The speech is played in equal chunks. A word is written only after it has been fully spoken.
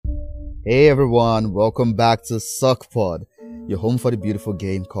Hey everyone, welcome back to SuckPod, your home for the beautiful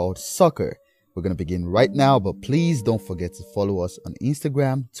game called soccer. We're going to begin right now, but please don't forget to follow us on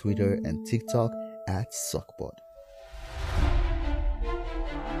Instagram, Twitter, and TikTok at SuckPod.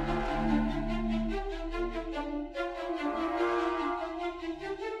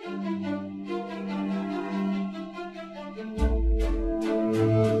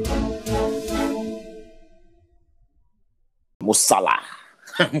 Mo Salah.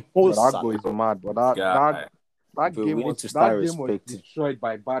 Mo But that Salah. goal is mad. But that Guy. that Bro, game we need was to start that game was respecting. destroyed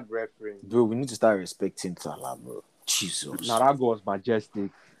by bad refereeing. Bro, we need to start respecting Salah, bro. Jesus. Now that goal was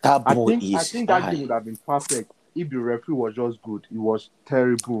majestic. That I boy think is that high. game would have been perfect if the referee was just good. It was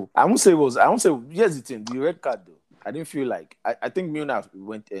terrible. I won't say here's the thing, the red card though. I didn't feel like I think Milner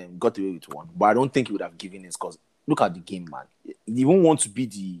got away with one, but I don't think he would have given it because look at the game, man. You won't want to be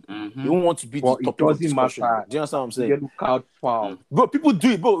the But it topic of doesn't discussion. matter. Do you understand what I'm saying? Yellow card foul. Bro, people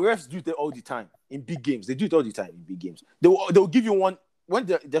do it, bro. Refs do it all the time in big games. They do it all the time in big games. They'll give you one when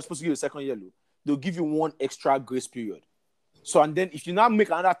they're supposed to give you a second yellow. They'll give you one extra grace period. So and then if you now make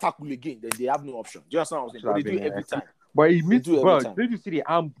another tackle again, then they have no option. Do you understand what I'm saying? But they do it every time. But he missed. do it Bro, every time. did you see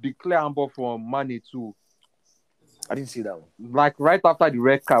the clear handball from Mane too? I didn't see that one. Like right after the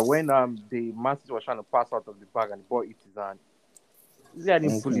red card, when the Man City was trying to pass out of the bag and the ball hit his hand. He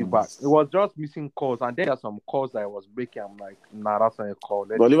didn't pull it back. It was just missing calls, and then there's some calls that I was breaking. I'm like, nah, that's not a call.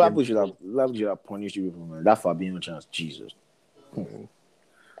 But Liverpool should have punished you, man. That Fabinho chance, Jesus.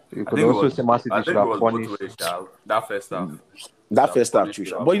 You could also say Man City should have punished. That first half. That first half, punished Trisha.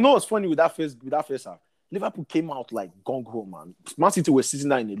 Liverpool. But you know what's funny with that first half? Liverpool came out like gung ho, man. Man City was sitting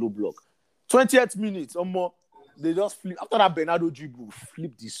there in a low block. 20th minute or more, they just flip. After that Bernardo dribble,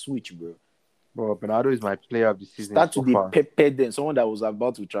 flip the switch, bro. Bro, Bernardo is my player of the season. Start so to far. be peppered then. Someone that was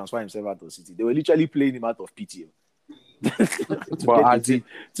about to transfer himself out of City. They were literally playing him out of pity.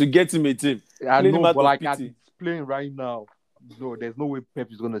 to get him a team. I Playing him know, out but of like as pity. he's playing right now, no, there's no way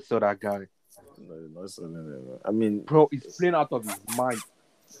Pep is gonna sell that guy. I mean, Bro, he's playing out of his mind.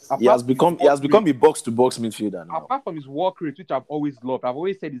 he has become a box-to-box midfielder now. Apart from his work rate, which I've always loved, I've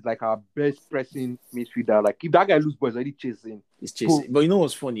always said he's like our best pressing midfielder. Like if that guy loses ball, he's already chasing. He's chasing. But you know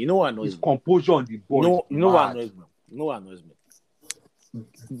what's funny? You know what annoys His me? composure on the ball. You know what annoys me? You know what annoys me?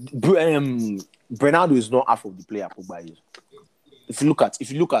 Bernardo is not half of the player Pogba is. If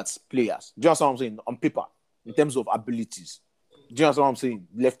you look at players, do you understand what I'm saying? On paper, in terms of abilities, do you understand what I'm saying?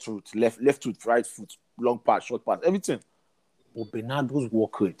 Left foot, right foot, long pass, short pass, everything. But Bernardo's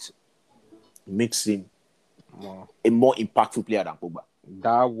work rate makes him a more impactful player than Pogba.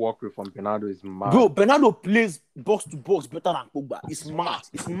 That work rate from Bernardo is mad. Bro, Bernardo plays box to box better than Pogba. It's mad.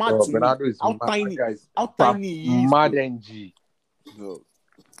 It's mad Bro, to Bernardo me. is How mad. tiny, Guys, how tiny he is. mad bro. NG. Bro.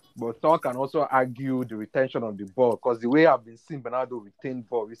 But some can also argue the retention of the ball because the way I've been seeing Bernardo retain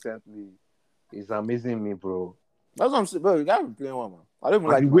ball recently is amazing me, bro. That's what I'm saying, bro. You gotta be playing one, man. I don't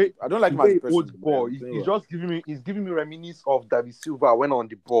even And like the way- him. I don't like The him as way a he person. holds ball, but he's just giving me reminiscence of David Silva when on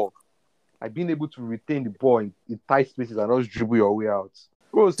the ball. Like being able to retain the ball in tight spaces and just dribble your way out.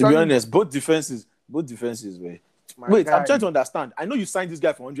 Bro, to be honest, both defenses were. Wait, guy, I'm trying to understand. I know you signed this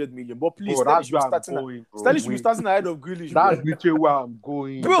guy for 100 million, but please, bro, Sterling that's should be where I'm starting. going, bro. Sterling should be Wait, starting ahead of Grealish. That's Bro, literally where I'm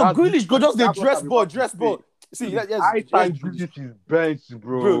going. bro That's Grealish go just the that's what dress I'm ball, about to dress ball. say. See, yes, I time Grealish. Grealish is bench,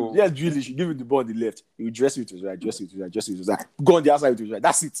 bro. Bro, yes, Grealish. Give him the ball on the left. He will dress it to his right, dress it to his right, dress it to his right. Go on the outside to his right.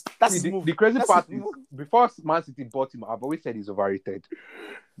 That's it. That's his See, move. the crazy That's part his is, move. before Man City bought him, I've always said he's overrated.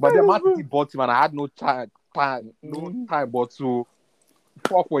 But then Man City bought him, and I had no time but to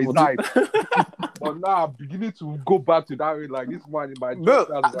fall for his life. But now I'm beginning to go back to that way. Like this man in my Bro,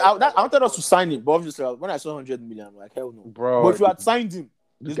 just I wanted us to sign him, but obviously when I saw 100 million, I'm like, hell no. bro. But if you had signed him,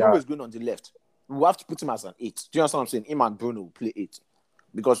 there's no Yeah. way he's going on the left. We have to put him as an 8. Do you understand what I'm saying? Him and Bruno will play 8.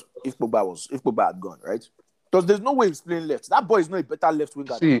 Because if Pogba had gone, right? Because there's no way he's playing left. That boy is not a better left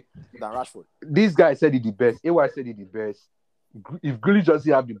winger See, than Rashford. this guy said it the best. AY said it the best. If Grealish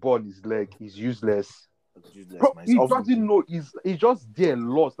doesn't have the ball in his leg, he's useless. Useless, Bro, man. he doesn't know. He's just there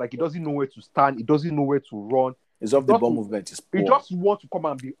lost. Like he doesn't know where to stand. He doesn't know where to run. His off the ball movement is He poor. just wants to come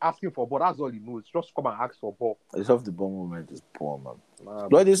and be asking for ball. That's all he knows. Just come and ask for ball. His off the ball movement is poor, man.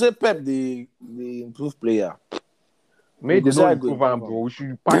 But they say Pep, the improved player. Maybe They they say I don't go improve him, improve bro. We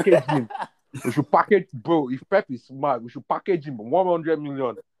should package him. We should package, bro. If Pep is smart, we should package him 100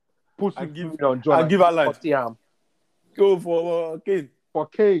 million. Put And 50 give- million John and give Haaland. Tottenham Go for Kane. for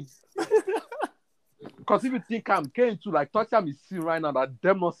Kane. Because if you think Kane too, like Tottenham is seeing right now that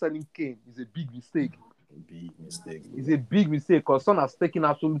them not selling Kane is a big mistake. Big mistake. It's a big mistake because Son has taken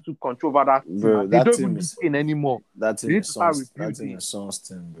absolute control over that team. Bro, And they that don't team even is- need Kane anymore. That's They in need the to start Son's rebuilding.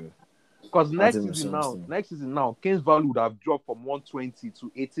 team, bro. Because next Martin season now, Kane's value would have dropped from 120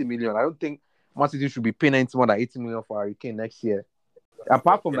 to 80 million. I don't think Man City should be paying anything more than 80 million for Harry Kane next year.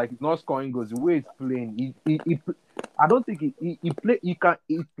 Apart from like he's not scoring goals, the way he's playing, I don't think he play. He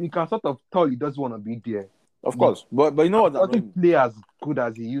can sort of tell he doesn't want to be there. Of course, but you know what? He doesn't play as good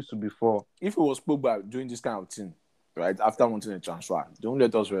as he used to before. If it was Pogba doing this kind of thing, right after wanting a transfer, don't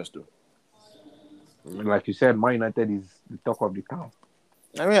let us rest though. Like you said, Man United is the talk of the town.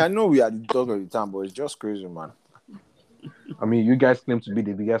 I mean, I know we are the talk of the town, but it's just crazy, man. I mean, you guys claim to be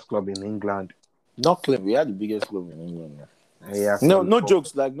the biggest club in England. Not claim we are the biggest club in England. Man. Yeah, No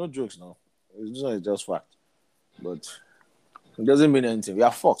jokes. No. It's just fact. But it doesn't mean anything. We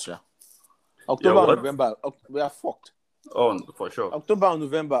are fucked, yeah. October and November, we are fucked. Oh, for sure. October and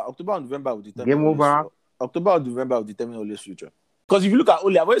November will determine. Game over. October and November will determine Ole's future. Because if you look at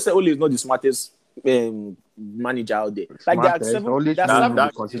Ole, I've always said Ole is not the smartest manager out there. Like there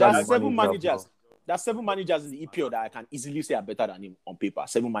are seven managers. There are 7 managers in the EPL that I can easily say are better than him on paper.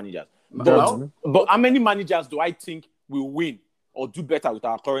 7 managers. But how many managers do I think will win or do better with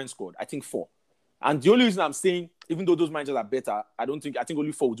our current squad? I think 4. And the only reason I'm saying, even though those managers are better, I think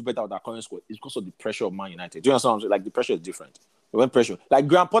only 4 will do better with our current squad is because of the pressure of Man United. Do you understand what I'm saying? Like the pressure is different. When pressure, like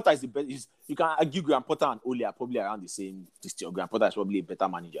Graham Potter is the best. You can argue Graham Potter and Ole are probably around the same. Graham Potter is probably a better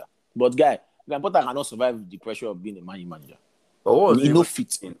manager. But Graham Potter cannot survive the pressure of being a Man manager. But what was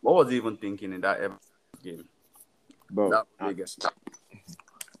he even thinking in that game? Bro, is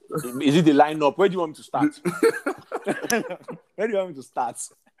it the lineup? Where do you want me to start? Where do you want me to start?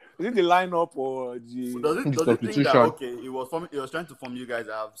 Is it the lineup or the does it think that okay? He was trying to form you guys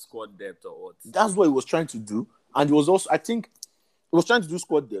that have squad depth or what? That's what he was trying to do, and he was also, I think, he was trying to do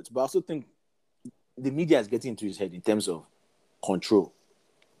squad depth, but I also think the media is getting into his head in terms of control,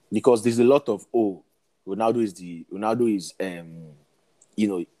 because there's a lot of Ronaldo is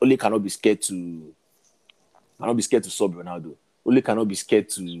Ole cannot be scared to sub Ronaldo. Ole cannot be scared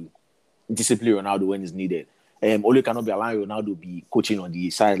to discipline Ronaldo when it's needed. Ole cannot be allowing Ronaldo be coaching on the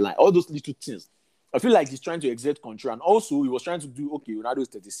sideline. All those little things. I feel like he's trying to exert control. And also, he was trying to do, Ronaldo is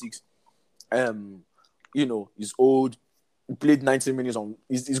 36. He's old. He played 90 minutes on...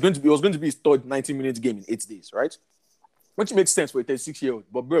 It was going to be his third 90 minutes game in 8 days, right? Which makes sense for a 36-year-old.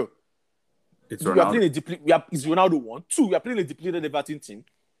 But, bro, it's Ronaldo 1. 2, we are playing a depleted Everton team.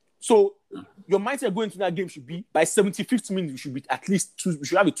 So, your mindset going into that game should be, by 75th minute, you should be at least 2... We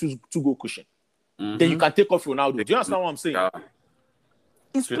should have a 2-goal cushion. Mm-hmm. Then you can take off Ronaldo. Do you understand what I'm saying?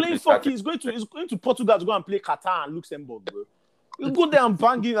 He's playing fucking. He's going to Portugal to go and play Qatar and Luxembourg, bro. He'll go there and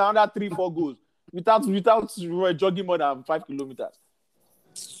bang in another 3-4 goals without jogging more than 5 kilometers.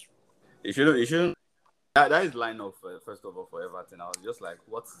 You shouldn't. That is lineup first of all for Everton. I was just like,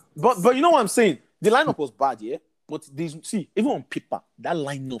 what's? But you know what I'm saying? The lineup was bad, yeah. But even on paper, that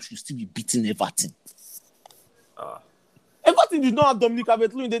lineup should still be beating Everton. Everton did not have Dominic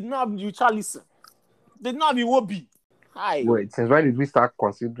Calvert-Lewin. They didn't have Richarlison. They didn't have Iwobi. Hi. Wait, since when did we start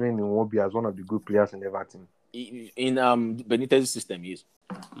considering Iwobi as one of the good players in Everton? In Benitez's system, he is.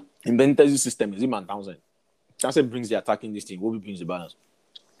 In Benitez's system, is him and Townsend. Townsend brings the attacking this team. Iwobi brings the balance.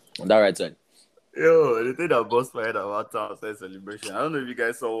 On that right side. Yo, the thing that boss fired about Townsend celebration. I don't know if you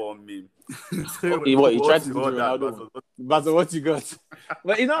guys saw one meme. He tried to do Ronaldo. But what you got?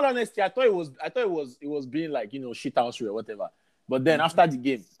 But in all honesty, I thought it was being like, shit house or whatever. But then after the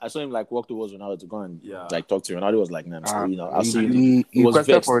game, I saw him like walk towards Ronaldo to go and talk to Ronaldo. Was like, nah, I'll see you. He was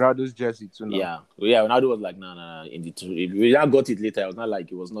vexed for Ronaldo's jersey too. Now. Yeah. Ronaldo was like, nah. We got it later. It was not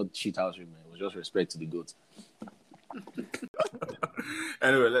like it was not shit house, man. It was just respect to the goat.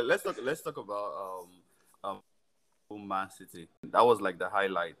 Anyway, let's talk about Man City. That was like the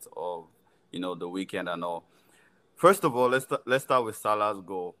highlight of the weekend and all. First of all, let's start with Salah's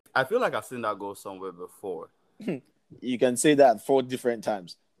goal. I feel like I've seen that goal somewhere before. You can say that 4 different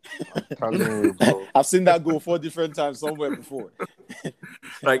times. I've seen that goal 4 different times somewhere before.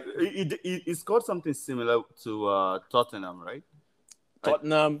 Like he scored something similar to Tottenham, right?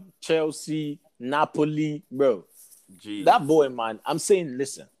 Tottenham, Chelsea, Napoli, bro. Jeez. That boy, man. I'm saying,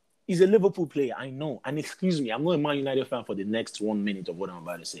 listen, he's a Liverpool player. I know, and excuse me, I'm not a Man United fan for the next 1 minute of what I'm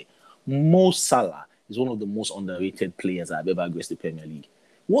about to say. Mo Salah is one of the most underrated players I've ever graced the Premier League.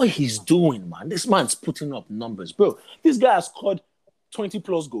 What he's doing, man, this man's putting up numbers, bro. This guy has scored 20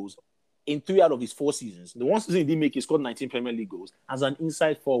 plus goals in 3 out of his 4 seasons. The one season he didn't make, he scored 19 Premier League goals as an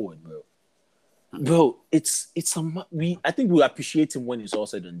inside forward, bro. Bro, I think we appreciate him when it's all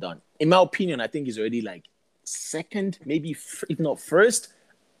said and done. In my opinion, I think he's already like second, maybe if not first,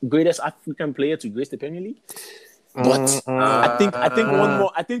 greatest African player to grace the Premier League. But I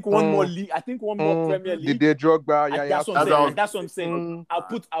think one more league. I think one more Premier League. Didier Drogba, That's what I'm saying. And that's what I'm saying.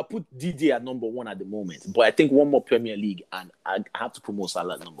 I'll put Didier at number 1 at the moment. But I think one more Premier League, and I have to put Mo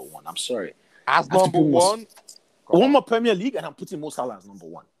Salah at number 1. I'm sorry. As number 1? One more Premier League, and I'm putting Mo Salah as number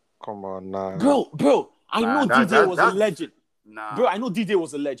 1. Come on, nah. Bro, I know Didier was a legend. Nah. Bro, I know Didier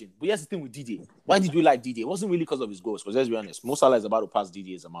was a legend. But here's the thing with Didier. Why did we like Didier? It wasn't really because of his goals. Because let's be honest, Mo Salah is about to pass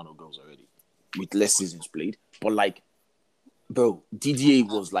Didier's amount of goals already, with less seasons played. But like, bro, Didier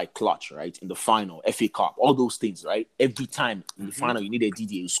was like clutch, right? In the final, FA Cup, all those things, right? Every time in the final, you needed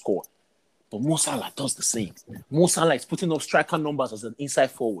Didier to score. But Mo Salah does the same. Mo Salah is putting up striker numbers as an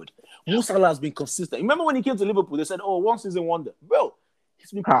inside forward. Mo Salah has been consistent. Remember when he came to Liverpool, they said, "Oh, one season wonder." Bro,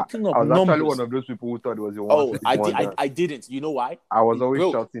 he's been putting up numbers. I was actually one of those people who thought it was a one season wonder. I didn't. You know why? I was always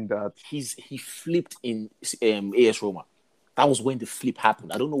shouting that. He flipped in AS Roma. That was when the flip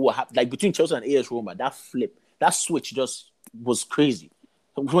happened. I don't know what happened. Like between Chelsea and AS Roma, that flip, that switch just was crazy.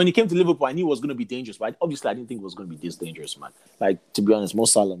 When he came to Liverpool, I knew it was going to be dangerous, but obviously I didn't think it was going to be this dangerous, man. Like, to be honest, Mo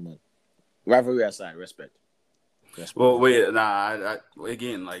Salah, man. Rivalry aside, respect. Well, wait,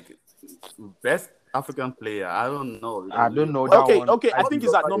 again, like, best African player, I don't know. I don't know. Okay. I think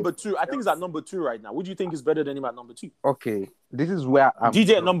he's at number 2. I think he's at number 2 right now. Would you think he's better than him at number 2? Okay, this is where I'm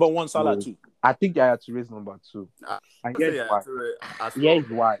DJ at number 1, Salah 2. I think Yaya Toure is number 2. And here's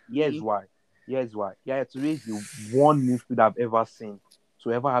why. Here's why. Yaya Toure is the one midfielder I've ever seen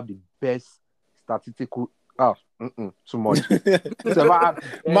to ever have the best statistical. Too much.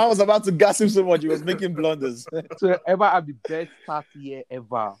 Man was about to gas him so much, he was making blunders. To ever have the best start year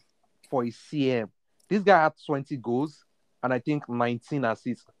ever for his CM. This guy had 20 goals and I think 19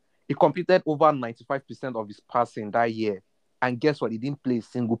 assists. He completed over 95% of his passing that year. And guess what? He didn't play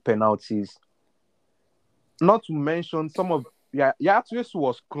single penalties. Not to mention some of Yaya Toure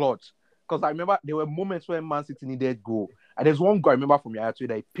was clutch. Because I remember there were moments when Man City needed goal. And there's one guy I remember from Yaya Toure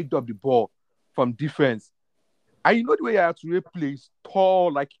that he picked up the ball from defense. And you know the way Yaya Toure plays,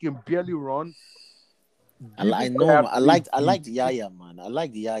 tall, like he can barely run. I know. I like the Yaya, man. I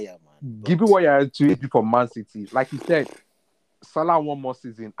like the Yaya, man. Give me what Yaya Toure did for Man City. Like he said, Salah one more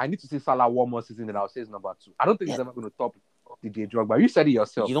season. I need to say Salah one more season, and I'll say it's number 2. I don't think he's ever going to top Didier Drogba. You said it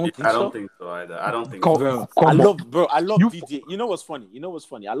yourself. You don't think I so? don't think so either. I don't think so. I love Didier. You know what's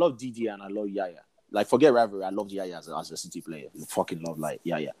funny? I love Didier and I love Yaya. Like, forget rivalry. I love Yaya as a City player. I fucking love like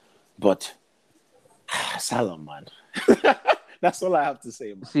Yaya. But Salah, man. That's all I have to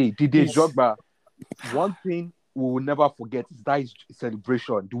say, man. See, Didier Drogba, one thing we will never forget is that his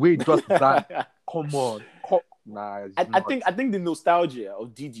celebration. The way he just that. Come on. Nah, I think the nostalgia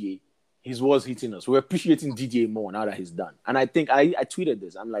of Didier was hitting us. We're appreciating Didier more now that he's done. And I think I tweeted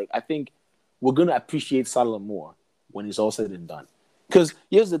this. I'm like, I think we're gonna appreciate Salah more when it's all said and done. Because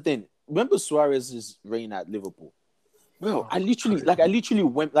here's the thing. Remember Suarez's reign at Liverpool? Bro, I literally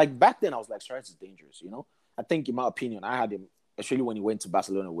went, like, back then I was like, Suarez is dangerous, you know? I think, in my opinion, I had him, especially when he went to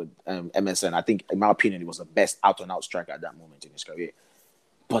Barcelona with MSN, I think, in my opinion, he was the best out-and-out striker at that moment in his career.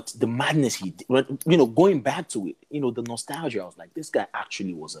 But the madness he did, you know, going back to it, you know, the nostalgia, I was like, this guy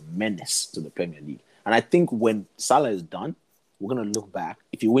actually was a menace to the Premier League. And I think when Salah is done, we're going to look back.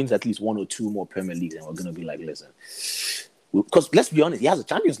 If he wins at least 1 or 2 more Premier Leagues, then we're going to be like, listen. Because let's be honest, he has a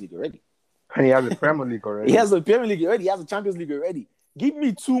Champions League already. And he has a Premier League already. He has a Premier League already. He has a Champions League already. Give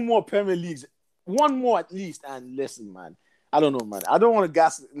me 2 more Premier Leagues. 1 more at least. And listen, man. I don't know, man. I don't want to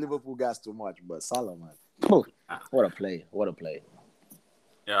gas Liverpool too much, but Salah, man. Oh, what a play.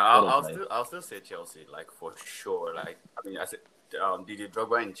 Yeah, I'll still say Chelsea, like, for sure. Like, I mean, I said Didier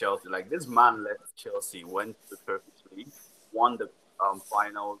Drogba in Chelsea. Like, this man left Chelsea, went to the Turkish League, won the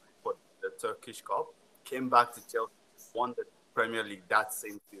final for the Turkish Cup, came back to Chelsea, won the Premier League that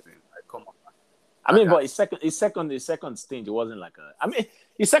same season. Like, come on, man. I mean, but his second stint, it wasn't like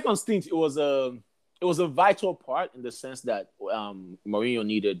his second stint, it was a vital part in the sense that Mourinho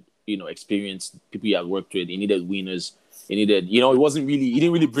needed, you know, experienced people he had worked with. He needed winners. He needed, you know, he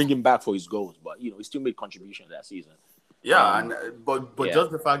didn't really bring him back for his goals, but, you know, he still made contributions that season. Yeah, but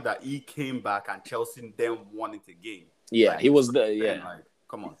just the fact that he came back and Chelsea then won it again. Yeah, like, he was there. Yeah, like,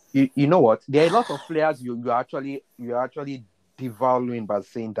 come on. You know what? There are a lot of players you're actually devaluing by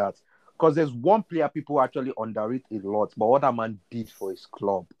saying that, because there's one player people actually underrate a lot, but what that man did for his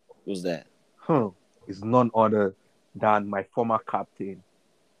club. Who's that? Is none other than my former captain,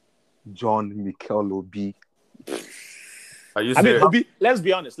 John Mikel Obi. Are you serious? I mean, Obi, let's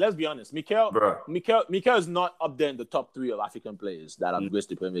be honest. Mikel is not up there in the top 3 of African players that have graced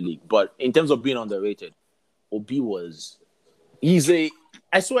the Premier League. But in terms of being underrated, Obi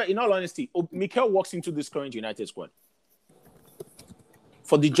I swear, in all honesty, Mikel walks into this current United squad.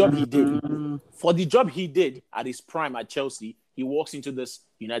 for the job he did at his prime at Chelsea, he walks into this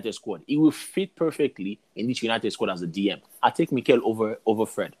United squad. He will fit perfectly in this United squad as a DM. I take Mikel over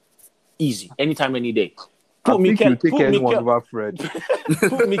Fred. Easy. Anytime, any day. Put Mikel over Fred.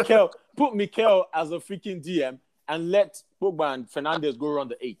 put Mikel as a freaking DM and let Pogba and Fernandes go around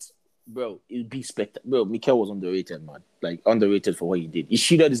the 8. Bro, it'll be spectacular. Bro, Mikel was underrated, man. Like, underrated for what he did. He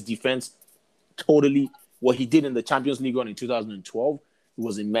shielded his defense totally. What he did in the Champions League run in 2012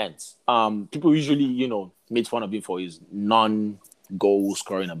 was immense. People usually, made fun of him for his non-goal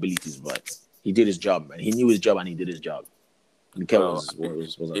scoring abilities, but he did his job, man. He knew his job and he did his job. Mikel was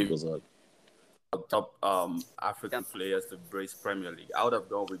top African players to brace Premier League. I would have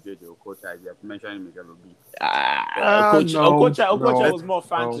gone with JJ Okocha. You have mentioned Miguel Obi. Okocha was more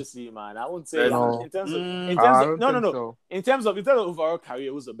fantasy, man. I wouldn't say in terms of overall career,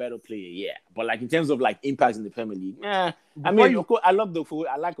 it was a better player, yeah. But like in terms of like impact in the Premier League, I like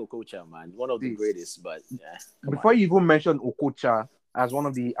Okocha, man. One of the greatest, but yeah. Before you even mention Okocha as one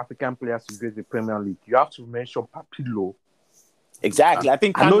of the African players to grace the Premier League, you have to mention Papilo. Exactly. I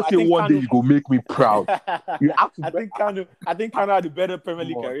think one day you go make me proud. You have to. I think Kanu had a better Premier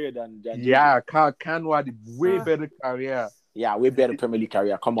League career than Kanu had a way better career. Yeah, way better Premier League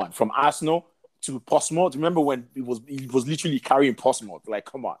career. Come on, from Arsenal to Portsmouth. Remember when he was literally carrying Portsmouth? Like,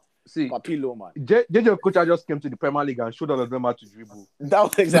 come on. See, Papilo, man. JJ Okocha just came to the Premier League and showed all of them how to dribble. That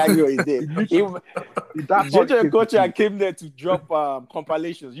was exactly what he did. JJ Okocha came there to drop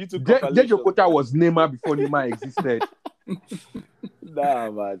compilations. JJ Okocha was Neymar before Neymar existed.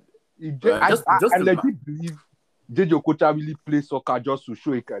 Nah, man. I legit believe JJ Okocha really plays soccer just to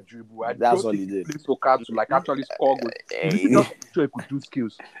show he can dribble. That's all he did. Play soccer to like actually score goals. Just to show he could do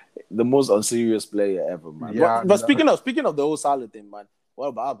skills. The most unserious player ever, man. Yeah, but speaking of the whole Salah thing, man. What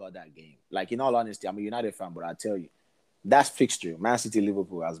about that game? Like, in all honesty, I'm a United fan, but I tell you, that fixture, Man City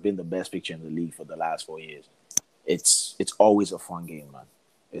Liverpool, has been the best fixture in the league for the last 4 years. It's always a fun game, man.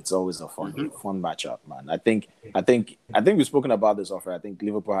 It's always a fun game, fun matchup, man. I think we've spoken about this offer. I think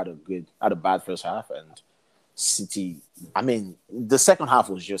Liverpool had a bad first half, and City. I mean, the second half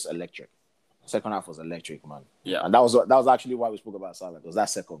was just electric. Second half was electric, man. Yeah, and that was actually why we spoke about Salah, because that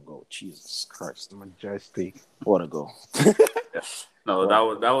second goal, Jesus Christ, majestic, what a goal! No,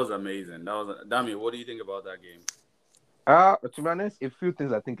 that was amazing. Dami, what do you think about that game? To be honest, a few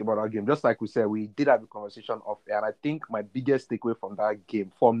things I think about that game. Just like we said, we did have a conversation off air, and I think my biggest takeaway from that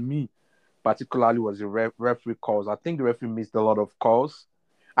game, for me particularly, was the referee calls. I think the referee missed a lot of calls.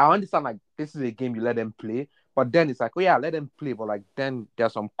 I understand, like, this is a game, you let them play, but then it's like, oh yeah, let them play, but like then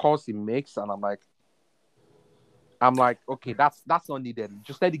there's some calls he makes, and I'm like, okay, that's not needed.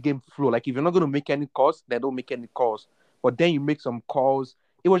 Just let the game flow. Like, if you're not going to make any calls, then don't make any calls. But then you make some calls.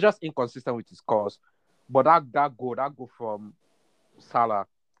 It was just inconsistent with his calls. But that goal from Salah,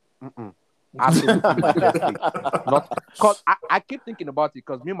 absolutely. Because I keep thinking about it,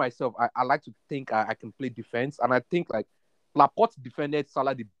 because me myself, I like to think I can play defense, and I think like Laporte defended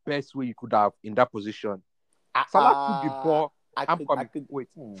Salah the best way you could have in that position. Salah took the ball.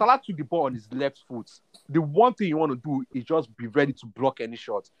 Salah took the ball on his left foot. The one thing you want to do is just be ready to block any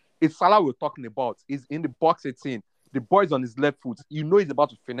shot. It's Salah we're talking about. He's in the box 18. The boy's on his left foot. You know he's about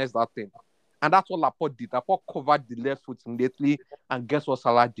to finesse that thing. And that's what Laporte did. Laporte covered the left foot immediately. And guess what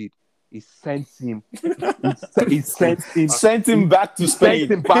Salah did? He sent him. He sent him back to Spain.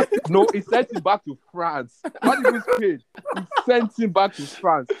 He sent him back to France. Not even Spain. He sent him back to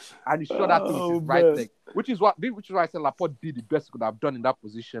France. And he shot that thing with his right leg. Which is why I said Laporte did the best he could have done in that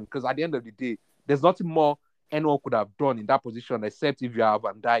position. Because at the end of the day, there's nothing more anyone could have done in that position, except if you are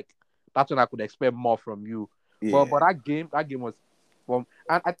Van Dijk. That's when I could expect more from you. Yeah. But that game was fun.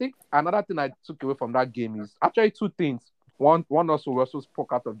 And I think another thing I took away from that game is actually two things. One also we also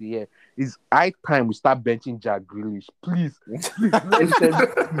spoke out of the air is high time we start benching Jack Grealish. Please,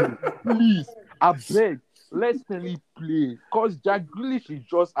 I beg, let Stanley play. Because Jack Grealish is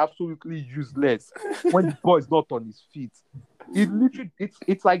just absolutely useless when the ball is not on his feet.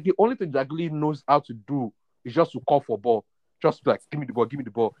 It's like the only thing Jack Grealish knows how to do is just to call for ball. Just like, give me the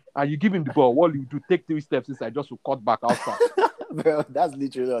ball. And you give him the ball, what you do, take 3 steps inside just to cut back outside. Bro, that's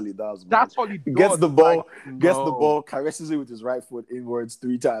literally all he does. That's all he does. Gets the ball, caresses it with his right foot inwards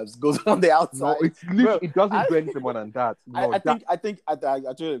 3 times, goes on the outside. No, it's literally, it doesn't do anything more than that. I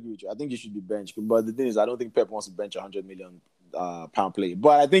totally agree with you. I think he should be benched. But the thing is, I don't think Pep wants to bench £100 million pound player.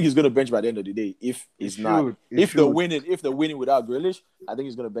 But I think he's going to bench by the end of the day. If they're winning without Grealish, I think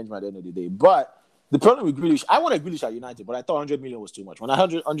he's going to bench by the end of the day. But the problem with Grealish, I wanted Grealish at United, but I thought 100 million was too much. When I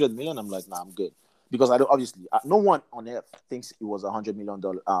heard 100 million, I'm like, nah, I'm good. Because no one on earth thinks it was $100 million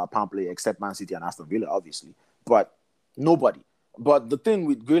pound player except Man City and Aston Villa, obviously. But nobody. But the thing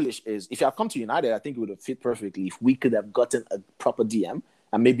with Grealish is, if you had come to United, I think it would have fit perfectly if we could have gotten a proper DM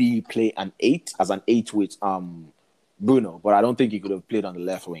and maybe play an 8 as an 8 with Bruno. But I don't think he could have played on the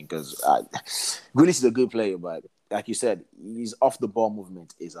left wing because Grealish is a good player, but like you said, his off the ball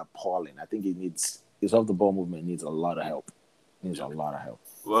movement is appalling. I think his off the ball movement needs a lot of help.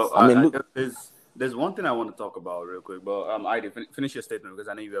 Well, I mean, look, there's one thing I want to talk about real quick, but Ida, finish your statement because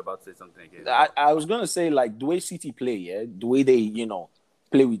I know you were about to say something again. I was gonna say like the way City play, the way they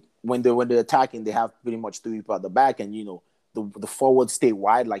play with when they're attacking, they have pretty much 3 people at the back, and the forwards stay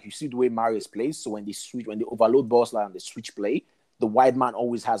wide. Like you see the way Marius plays, so when they overload balls and they switch play, the wide man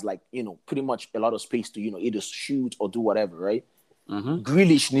always has like pretty much a lot of space to either shoot or do whatever, right? Mm-hmm.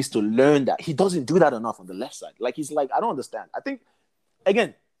 Grealish needs to learn that. He doesn't do that enough on the left side. Like he's like, I don't understand. I think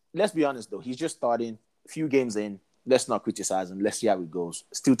again, let's be honest though, he's just starting a few games in. Let's not criticize him. Let's see how it goes.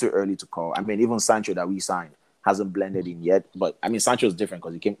 Still too early to call. I mean, even Sancho that we signed hasn't blended in yet. But I mean, Sancho is different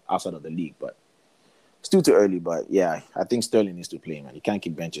because he came outside of the league. But still too early. But yeah, I think Sterling needs to play, man. You can't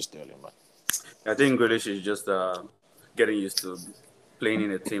keep benching Sterling, man. I think Grealish is just getting used to playing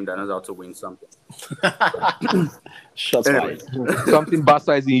in a team that knows how to win something. Shots fired. Something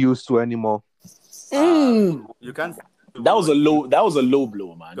Barca isn't used to anymore. You can't. That was a low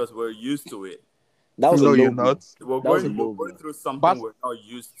blow, man. Because we're used to it. That was No, a low you're blow. not. We're That was a going, low we're going blow. through something we're not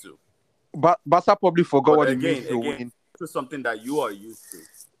used to. But Barca probably forgot But what it again, means to win. through something that you are used to.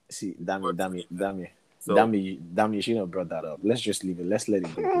 See, damn it. So- Damn, you shouldn't have brought that up. Let's just leave it. Let's let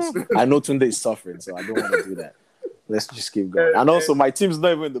it go. I know Tunde is suffering, so I don't want to do that. Let's just keep going. And also, my team's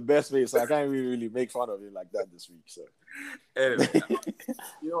not even in the best way, so I can't really make fun of him like that this week. So, Anyway,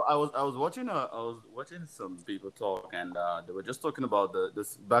 I was watching some people talk, and they were just talking about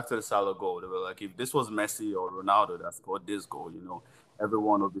this back to the Salah goal. They were like, if this was Messi or Ronaldo that scored this goal,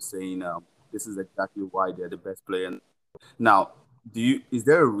 everyone would be saying this is exactly why they're the best player. Now, is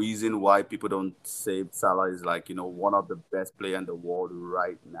there a reason why people don't say Salah is like one of the best players in the world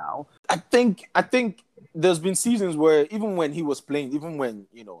right now? I think there's been seasons where even when he was playing, even when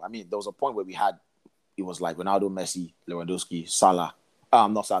there was a point where it was like Ronaldo, Messi, Lewandowski, Salah,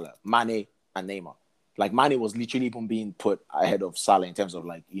 not Salah, Mane, and Neymar. Like Mane was literally even being put ahead of Salah in terms of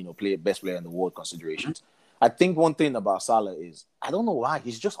like best player in the world considerations. I think one thing about Salah is I don't know why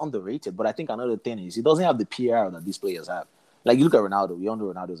he's just underrated, but I think another thing is he doesn't have the PR that these players have. Like you look at Ronaldo, we all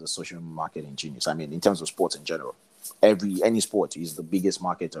know Ronaldo is a social marketing genius. I mean, in terms of sports in general, any sport, he's the biggest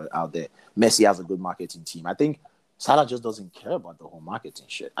marketer out there. Messi has a good marketing team. I think Salah just doesn't care about the whole marketing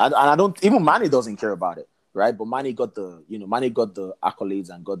shit. And I don't even Mane doesn't care about it, right? But Mane got the accolades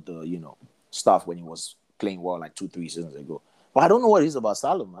and got the stuff when he was playing well like 2-3 seasons ago. But I don't know what it is about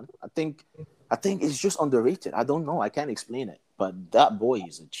Salah, man. I think it's just underrated. I don't know. I can't explain it. But that boy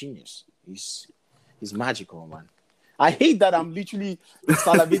is a genius. He's magical, man. I hate that I'm literally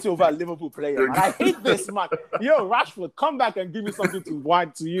salivating over a Liverpool player, man. I hate this, man. Yo, Rashford, come back and give me something to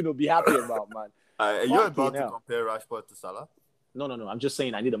want to, be happy about, man. Are you about to compare Rashford to Salah? No. I'm just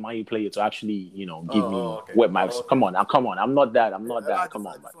saying I need a Man U player to actually, give me wet my. Okay. Come on. I'm not that. Come on, I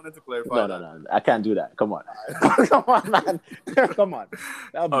man. just wanted to clarify. No. I can't do that. Come on. Come on, man. Come on.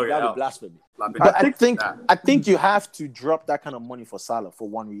 That would be blasphemy. But I think you have to drop that kind of money for Salah for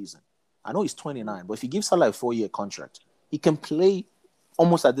one reason. I know he's 29, but if you give Salah a 4-year contract, he can play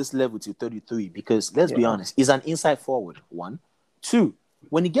almost at this level till 33 because, let's be honest, he's an inside forward, 1. 2,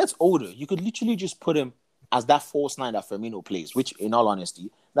 when he gets older, you could literally just put him as that false 9 that Firmino plays, which, in all honesty,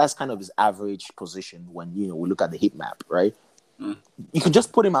 that's kind of his average position when, we look at the heat map, right? You could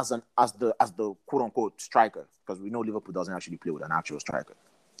just put him as the quote-unquote striker because we know Liverpool doesn't actually play with an actual striker.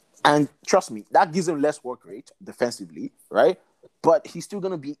 And trust me, that gives him less work rate defensively, right? But he's still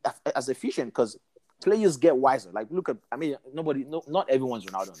going to be as efficient because players get wiser. Like, not everyone's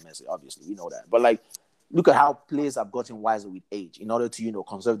Ronaldo and Messi, obviously. We know that. But, like, look at how players have gotten wiser with age in order to,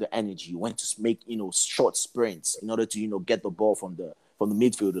 conserve the energy, when to make, short sprints in order to, get the ball from the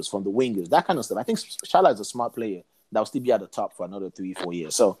midfielders, from the wingers, that kind of stuff. I think Salah is a smart player that will still be at the top for another 3-4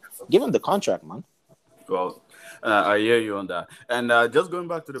 years. So, give him the contract, man. Well, I hear you on that. And just going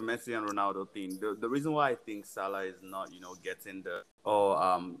back to the Messi and Ronaldo thing, the reason why I think Salah is not, getting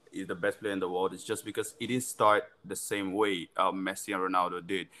is the best player in the world is just because it didn't start the same way Messi and Ronaldo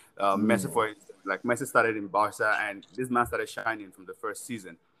did. Messi, for instance, Messi started in Barca, and this man started shining from the first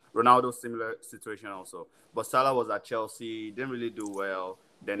season. Ronaldo, similar situation also. But Salah was at Chelsea, didn't really do well.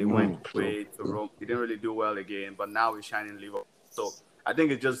 Then he went away to Rome. He didn't really do well again, but now he's shining in Liverpool. So I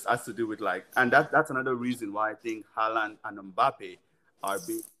think it just has to do with and that's another reason why I think Haaland and Mbappe are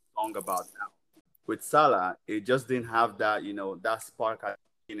being sung about now. With Salah, it just didn't have that, that spark at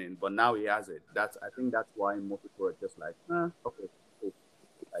in, but now he has it. I think that's why most people are just like, okay, cool.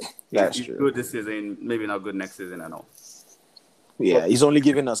 Like, That's he's true. good this season, maybe not good next season and all. Yeah, he's only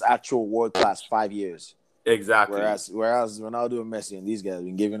giving us actual world class 5 years. Exactly. Whereas Ronaldo and Messi and these guys have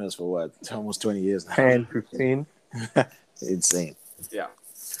been giving us for what? Almost 20 years now. 10, 15. Insane. Yeah.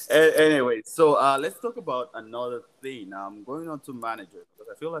 Anyway, so let's talk about another thing. Going on to managers,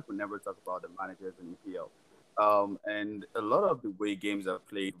 because I feel like we never talk about the managers in EPL. And a lot of the way games are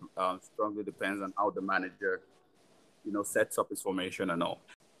played strongly depends on how the manager, sets up his formation and all.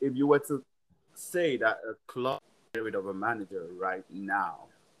 If you were to say that a club is rid of a manager right now,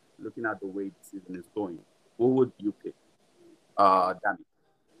 looking at the way the season is going, who would you pick? Danny.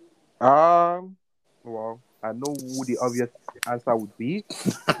 Well, I know who the obvious answer would be,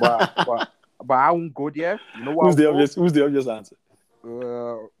 but I won't go there. You know what? Who's the obvious answer?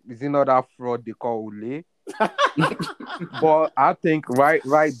 Is it not that fraud they call Ole? But I think right,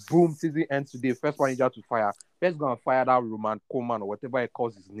 boom, season ends today. First manager to fire. First gonna fire that Roman Koeman or whatever he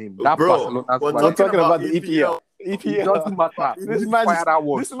calls his name. That Bro, we're talking about the EPL. It doesn't matter.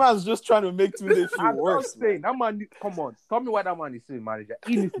 This man's just trying to make Tunde feel I'm worse. not saying that man. Come on, tell me why that man is still a manager.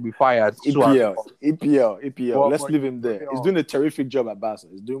 He needs to be fired. EPL. But- Let's leave him there. He's doing a terrific job at Barca.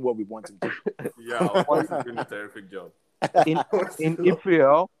 He's doing what we want him to. Yeah, of course he's doing a terrific job. in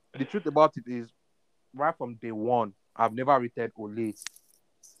EPL, the truth about it is, right from day one, I've never rated Ole.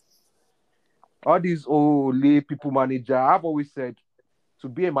 All these Ole people manager, I've always said, to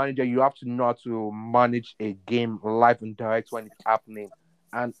be a manager, you have to know how to manage a game live and direct when it's happening.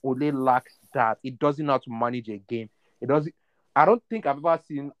 And Ole lacks that. He doesn't know how to manage a game. It doesn't. I don't think I've ever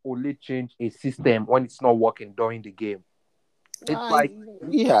seen Ole change a system when it's not working during the game. It's like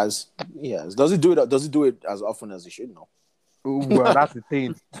he has. Does he do it as often as he should? No. Well, that's the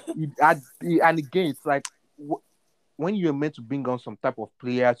thing. And again, it's like when you're meant to bring on some type of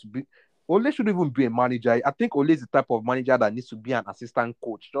player to be, Ole should even be a manager. I think Ole is the type of manager that needs to be an assistant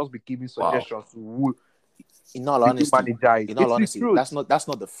coach. Just be giving suggestions to who. In all honesty, that's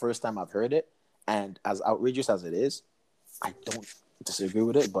not the first time I've heard it. And as outrageous as it is, I don't disagree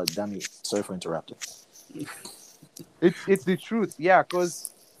with it. But damn it, sorry for interrupting. It's the truth, yeah.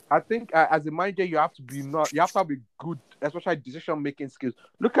 Because I think as a manager, you have to be good, especially decision-making skills.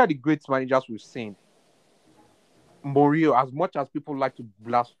 Look at the great managers we've seen. Mourinho, as much as people like to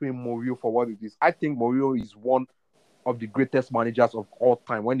blaspheme Mourinho for what it is, I think Mourinho is one of the greatest managers of all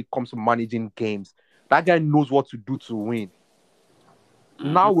time when it comes to managing games. That guy knows what to do to win.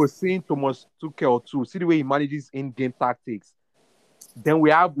 Mm-hmm. Now we're seeing Thomas Tuchel too. See the way he manages in-game tactics. Then we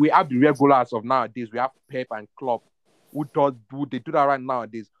have the regulars of nowadays. We have Pep and Klopp, who they do that right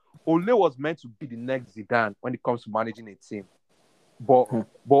nowadays. Ole was meant to be the next Zidane when it comes to managing a team. But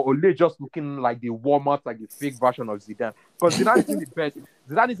Ole just looking like the warm-up, like the fake version of Zidane. Because Zidane isn't the best.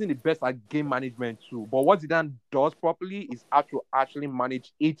 Zidane isn't the best at game management too. But what Zidane does properly is actually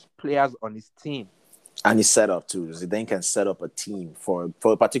manage each player on his team. And he's set up too. Zidane can set up a team for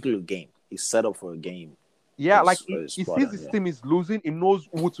a particular game. He's set up for a game. Yeah, like he sees his team is losing. He knows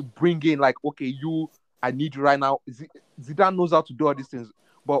who to bring in. Like, okay, I need you right now. Zidane knows how to do all these things.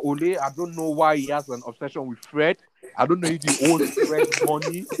 But Ole, I don't know why he has an obsession with Fred. I don't know if he owes Fred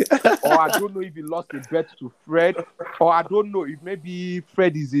money, or I don't know if he lost a bet to Fred, or I don't know if maybe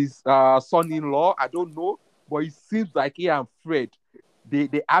Fred is his son-in-law. I don't know, but it seems like he and Fred,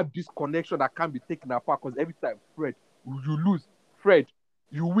 they have this connection that can't be taken apart. Because every time Fred, you lose, Fred,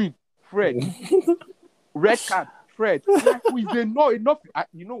 you win, Fred, red card, Fred. Enough.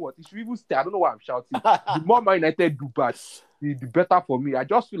 You know what? It should even stay. I don't know why I'm shouting. The more Man United do bad, the better for me. I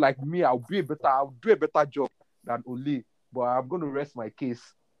just feel like I'll do a better job than Ole, but I'm going to rest my case.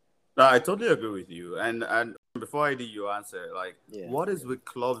 No, I totally agree with you. And before I do your answer, what is with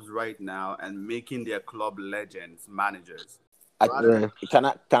clubs right now and making their club legends managers? Can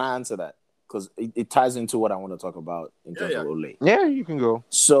I answer that? Because it ties into what I want to talk about in terms of Ole. Yeah, you can go.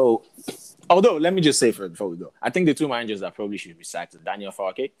 So, although, let me just say before we go, I think the two managers that probably should be sacked are Daniel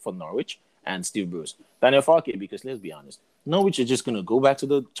Farke for Norwich and Steve Bruce. Daniel Farke, because let's be honest, Norwich are just going to go back to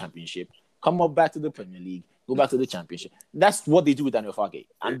the Championship, come up back to the Premier League, go back to the Championship. That's what they do with Daniel Farke,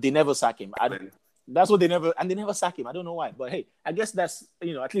 and they never sack him. That's what they never sack him. I don't know why, but hey, I guess that's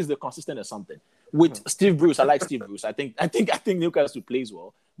at least they're consistent or something. With Steve Bruce, I like Steve Bruce. I think Newcastle plays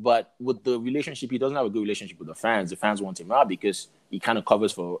well, but with the relationship, he doesn't have a good relationship with the fans. The fans want him out because he kind of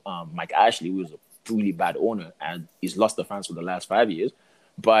covers for Mike Ashley, who is a really bad owner, and he's lost the fans for the last 5 years.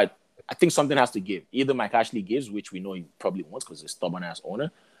 But I think something has to give. Either Mike Ashley gives, which we know he probably won't because he's a stubborn-ass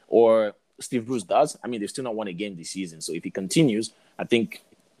owner, or Steve Bruce does. I mean, they've still not won a game this season. So if he continues, I think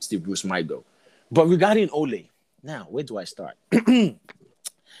Steve Bruce might go. But regarding Ole, now, where do I start?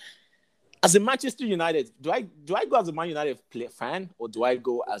 As a Manchester United, do I go as a Man United fan or do I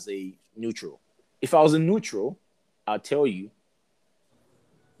go as a neutral? If I was a neutral, I'll tell you,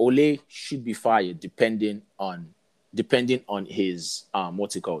 Ole should be fired depending on his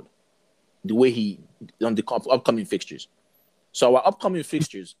what's it called, the way he on the upcoming fixtures. So our upcoming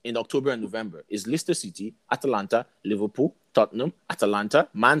fixtures in October and November is Leicester City, Atalanta, Liverpool, Tottenham, Atalanta,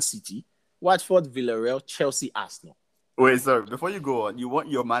 Man City, Watford, Villarreal, Chelsea, Arsenal. Wait, sorry. Before you go on, you want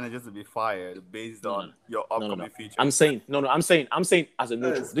your manager to be fired based on your upcoming features? I'm saying as a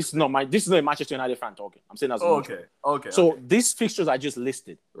neutral. This is not a Manchester United fan talking. I'm saying as a neutral. Okay. So these fixtures I just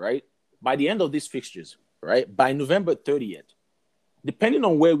listed, right? By the end of these fixtures, right? By November 30th, depending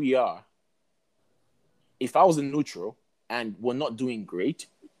on where we are, if I was a neutral and we're not doing great,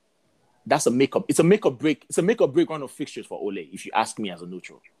 that's a makeup. It's a make or break run of fixtures for Ole, if you ask me as a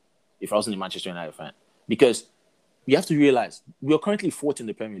neutral, if I wasn't a Manchester United fan. Because you have to realize we are currently fourth in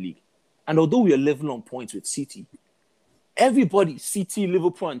the Premier League. And although we are level on points with City, everybody, City,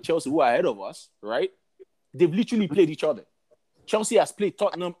 Liverpool, and Chelsea, who are ahead of us, right? They've literally played each other. Chelsea has played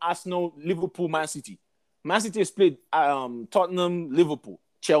Tottenham, Arsenal, Liverpool, Man City. Man City has played Tottenham, Liverpool,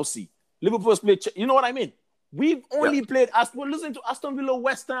 Chelsea. Liverpool has played, you know what I mean? We've only played, we're losing to Aston Villa,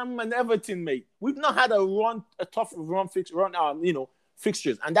 West Ham, and Everton, mate. We've not had a tough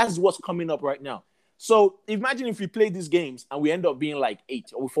fixtures. And that's what's coming up right now. So imagine if we play these games and we end up being like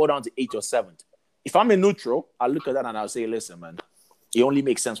 8, or we fall down to 8th or 7th. If I'm a neutral, I'll look at that and I'll say, listen, man, it only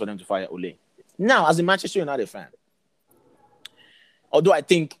makes sense for them to fire Ole. Now, as a Manchester United fan, although I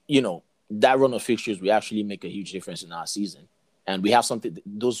think, that run of fixtures will actually make a huge difference in our season. And we have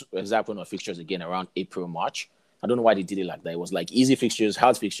those exact run of fixtures again around April, March. I don't know why they did it like that. It was like easy fixtures,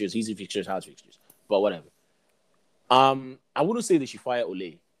 hard fixtures, easy fixtures, hard fixtures. But whatever. I wouldn't say they should fire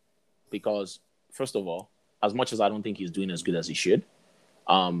Ole because, first of all, as much as I don't think he's doing as good as he should,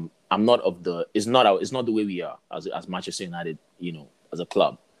 it's not the way we are as Manchester United, as a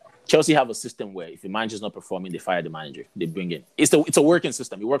club. Chelsea have a system where if the manager's not performing, they fire the manager. They bring in. It's a working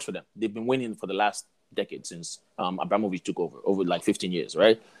system. It works for them. They've been winning for the last decade since Abramovich took over like 15 years,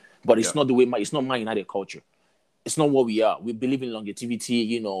 right? But it's not the way. It's not Man United culture. It's not what we are. We believe in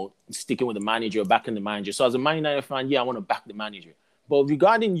longevity, sticking with the manager, backing the manager. So as a Man United fan, I want to back the manager. But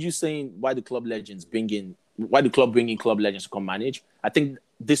regarding you saying why the club bringing club legends to come manage, I think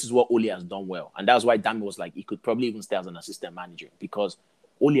this is what Ole has done well. And that's why Dami was like, he could probably even stay as an assistant manager because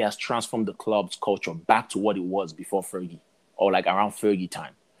Ole has transformed the club's culture back to what it was before Fergie or like around Fergie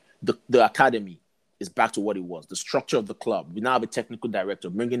time. The academy is back to what it was. The structure of the club. We now have a technical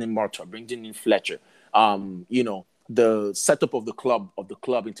director, bringing in Marta, bringing in Fletcher. The setup of the club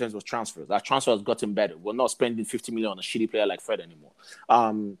in terms of transfers. Our transfer has gotten better. We're not spending 50 million on a shitty player like Fred anymore.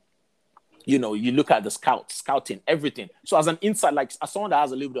 You look at the scouting, everything. So as an inside, like as someone that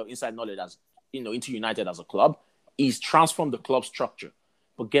has a little bit of inside knowledge as into United as a club, he's transformed the club structure.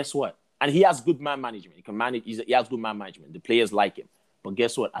 But guess what? And he has good man management. He can manage. He has good man management. The players like him. But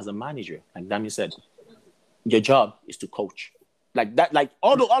guess what? As a manager, like Dami said, your job is to coach. Like that. Like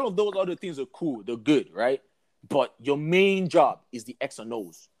all of those other things are cool. They're good, right? But your main job is the X and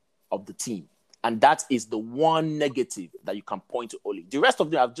O's of the team. And that is the one negative that you can point to Ole. The rest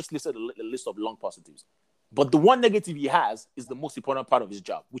of them, I've just listed a list of long positives. But the one negative he has is the most important part of his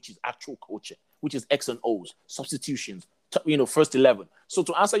job, which is actual coaching, which is X and O's, substitutions, first 11. So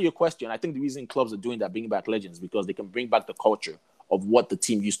to answer your question, I think the reason clubs are doing that, bringing back legends, because they can bring back the culture of what the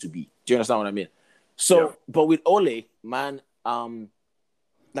team used to be. Do you understand what I mean? So, But with Ole, man,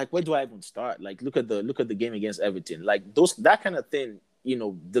 like where do I even start? Like look at the game against Everton. Like that kind of thing,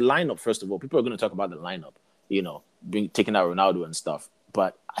 the lineup, first of all, people are going to talk about the lineup, taking out Ronaldo and stuff.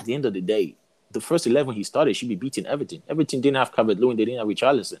 But at the end of the day, the first 11 he started should be beating Everton. Everton didn't have Calvert-Lewin, they didn't have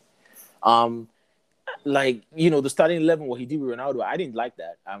Richarlison. The starting 11, what he did with Ronaldo, I didn't like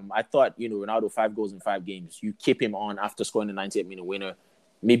that. I thought, Ronaldo, 5 goals in 5 games. You keep him on after scoring the 98th minute winner.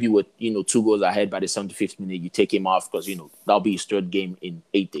 Maybe with, 2 goals ahead by the 75th minute, you take him off because, that'll be his 3rd game in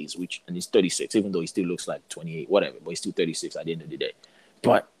 8 days, and he's 36, even though he still looks like 28, whatever, but he's still 36 at the end of the day.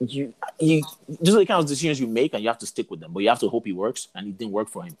 But you just the kind of decisions you make, and you have to stick with them, but you have to hope it works, and it didn't work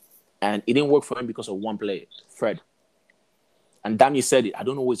for him. And it didn't work for him because of one player, Fred. And Dami said it. I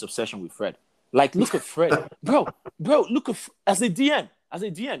don't know his obsession with Fred. Like, look at Fred. Bro, look at... As a DM,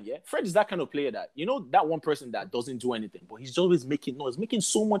 yeah? Fred is that kind of player that, that one person that doesn't do anything, but he's always making noise, making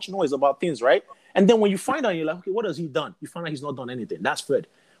so much noise about things, right? And then when you find out, you're like, okay, what has he done? You find out he's not done anything. That's Fred.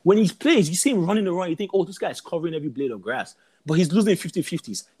 When he plays, you see him running around, you think, oh, this guy's covering every blade of grass. But he's losing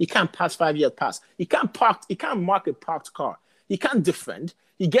 50-50s. He can't pass 5-yard pass. He can't mark a parked car. He can't defend.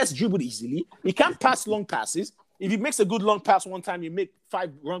 He gets dribbled easily. He can't pass long passes. If he makes a good long pass one time, you make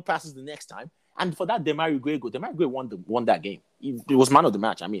 5 wrong passes the next time. And for that Demarai Gray won that game. It was man of the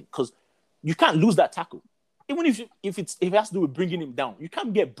match. I mean, because you can't lose that tackle. Even if it has to do with bringing him down, you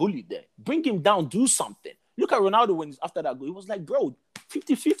can't get bullied there. Bring him down, do something. Look at Ronaldo when after that goal. He was like, bro,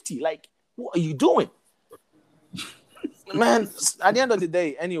 50-50. Like, what are you doing? Man, at the end of the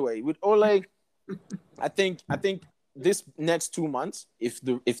day, anyway, with Ole, I think this next 2 months, if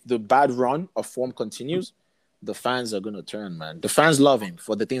the bad run of form continues, the fans are gonna turn, man. The fans love him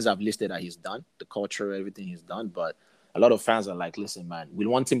for the things I've listed that he's done, the culture, everything he's done. But a lot of fans are like, listen, man, we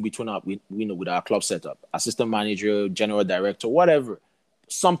want him between with our club setup, assistant manager, general director, whatever,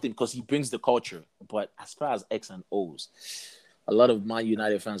 something, because he brings the culture. But as far as X and O's, a lot of Man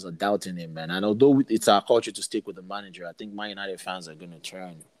United fans are doubting him, man. And although it's our culture to stick with the manager, I think Man United fans are gonna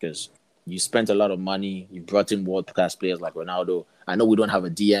turn because you spent a lot of money. You brought in world-class players like Ronaldo. I know we don't have a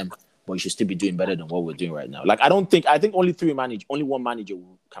DM, but you should still be doing better than what we're doing right now. Like, I think only one manager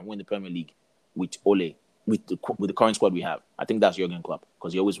can win the Premier League with Ole, with the current squad we have. I think that's Jurgen Klopp,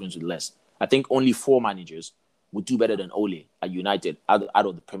 because he always wins with less. I think only 4 managers would do better than Ole at United out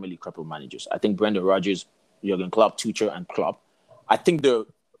of the Premier League couple managers. I think Brendan Rodgers, Jurgen Klopp, Tuchel, and Klopp. I think there are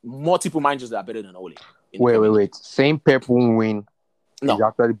multiple managers that are better than Ole. Wait. Same Pep won't win. No. It's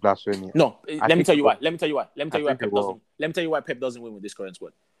actually blasphemy. No. Let me tell you why. Let me tell you why Pep doesn't win with this current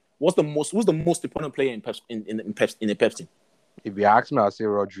squad. Who's the most important player in a Pep team? If you ask me, I'll say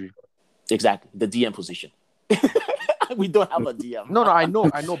Rodri. Exactly, the DM position. We don't have a DM. No, I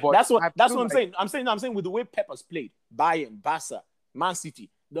know, but that's what I'm saying. I'm saying with the way Pep has played, Bayern, Barca, Man City,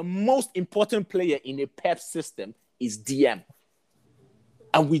 the most important player in a Pep system is DM.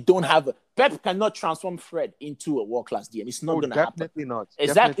 And we don't have Pep cannot transform Fred into a world-class DM. It's not going to happen. Definitely not.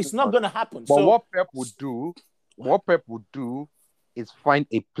 Exactly. It's not going to happen. But what Pep would do is find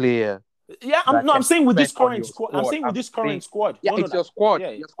a player. Yeah, I'm saying with this current squad. I'm saying with this current squad. Yeah, it's your squad.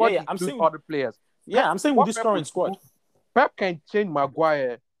 Yeah, your squad I'm saying other players. Yeah, I'm saying with this current squad. Pep can change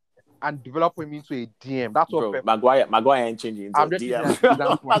Maguire and develop him into a DM. That's what Pep. Maguire ain't changing into a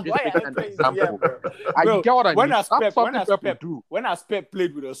DM. Maguire ain't changing DM, bro. You get what I mean? When Pep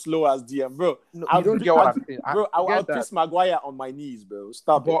played with a slow ass DM, bro. No, you don't get what I'm saying. Bro, I'll kiss Maguire on my knees, bro.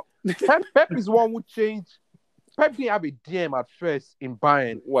 Stop it. Pep is one who changed. Pep didn't have a DM at first in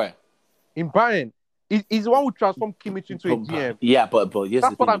Bayern. Where? In Bayern. He's the one who transformed Kimmich into a DM. Yeah, but yes,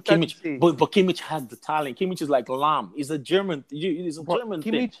 that's what I'm trying to say. But Kimmich has the talent. Kimmich is like Lam. He's a German. He's a German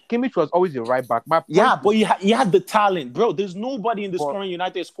thing. Kimmich was always a right back. But he had the talent, bro. There's nobody in this current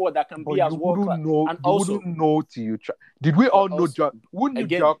United squad that can be as world class. You wouldn't know till you try. Did we all know?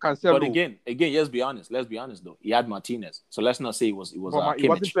 Wouldn't you Cancelo? But again, let's be honest though. He had Martinez, so let's not say it was. He wasn't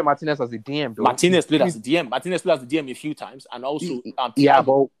playing Martinez as a DM though. Martinez played as a DM a few times, and also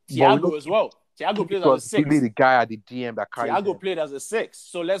Thiago as well. Thiago played as a 6. Really the guy at the DM that carried Thiago played as a 6.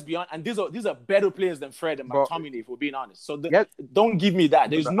 So let's be honest. And these are better players than Fred and McTominay, if we're being honest. So don't give me that.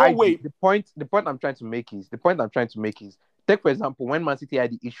 There's no way. The point I'm trying to make is take, for example, when Man City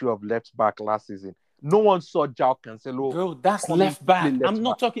had the issue of left back last season, no one saw João Cancelo. Bro, that's left back. I'm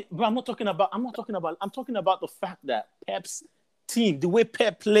talking about the fact that Pep's team, the way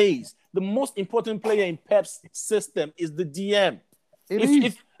Pep plays, the most important player in Pep's system is the DM.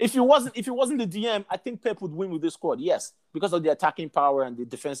 If it wasn't the DM, I think Pep would win with this squad. Yes, because of the attacking power and the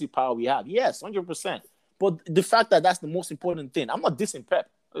defensive power we have. Yes, 100%. But the fact that that's the most important thing, I'm not dissing Pep.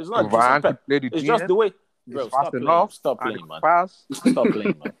 It's not dissing Pep. It's just the way. Bro, stop playing, man.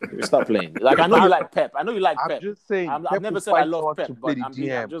 Stop playing. Like, I know you like Pep. I'm just saying. I've never said I love Pep, but I'm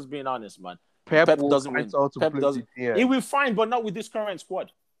just being honest, man. Pep doesn't win. Pep doesn't. He will fine, but not with this current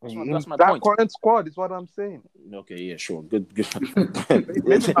squad. That's my point. Current squad is what I'm saying. Okay, yeah, sure. Good. maybe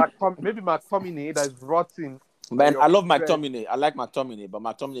McTominay that is rotting. Man, I love McTominay. I like McTominay, but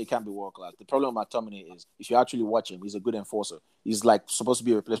McTominay can't be world class. The problem with McTominay is, if you actually watch him, he's a good enforcer. He's like supposed to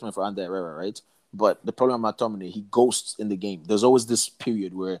be a replacement for Ander Herrera, right? But the problem with McTominay, he ghosts in the game. There's always this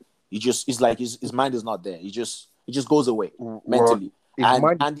period where he's like his mind is not there. He just goes away mentally.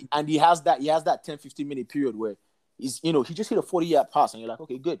 And he has that 10-15 minute period where he just hit a 40-yard pass and you're like,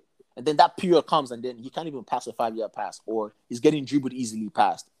 okay, good. And then that period comes and then he can't even pass a 5-yard pass, or he's getting dribbled easily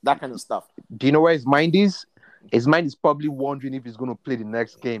past. That kind of stuff. Do you know where his mind is? His mind is probably wondering if he's going to play the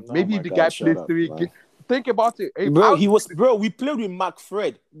next game. Maybe if the guy plays 3 games. Think about it. Hey, we played with Mark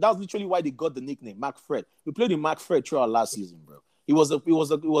Fred. That's literally why they got the nickname, Mark Fred. We played with Mark Fred throughout last season, bro. He was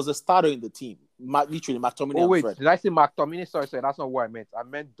a starter in the team. Literally, McTominay. Oh wait, did I say McTominay? Sorry, that's not what I meant. I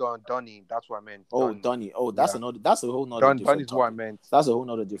meant Donny. That's what I meant. Donny. Oh, that's a whole nother. Donny is what I meant. That's a whole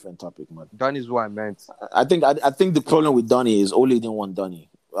nother different topic, man. Donny is what I meant. I think the problem with Donny is Ole didn't want Donny.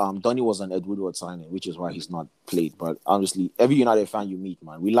 Donny was an Ed Woodward signing, which is why he's not played. But honestly, every United fan you meet,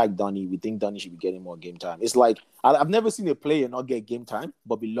 man, we like Donny. We think Donny should be getting more game time. It's like I've never seen a player not get game time,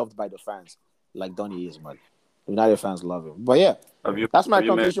 but be loved by the fans like Donny is, man. United fans love him. But yeah, that's my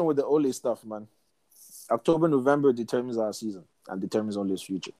conclusion with the Ole stuff, man. October, November determines our season and determines Ole's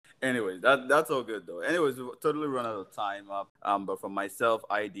future. Anyways, that's all good though. Anyways, we've totally run out of time up. But for myself,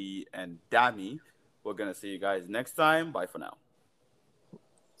 ID, and Dammy, we're gonna see you guys next time. Bye for now.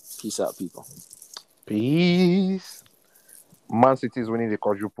 Peace out, people. Peace. Man City is winning the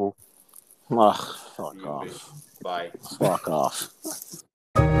quadruple. Fuck off. Bye. Fuck off.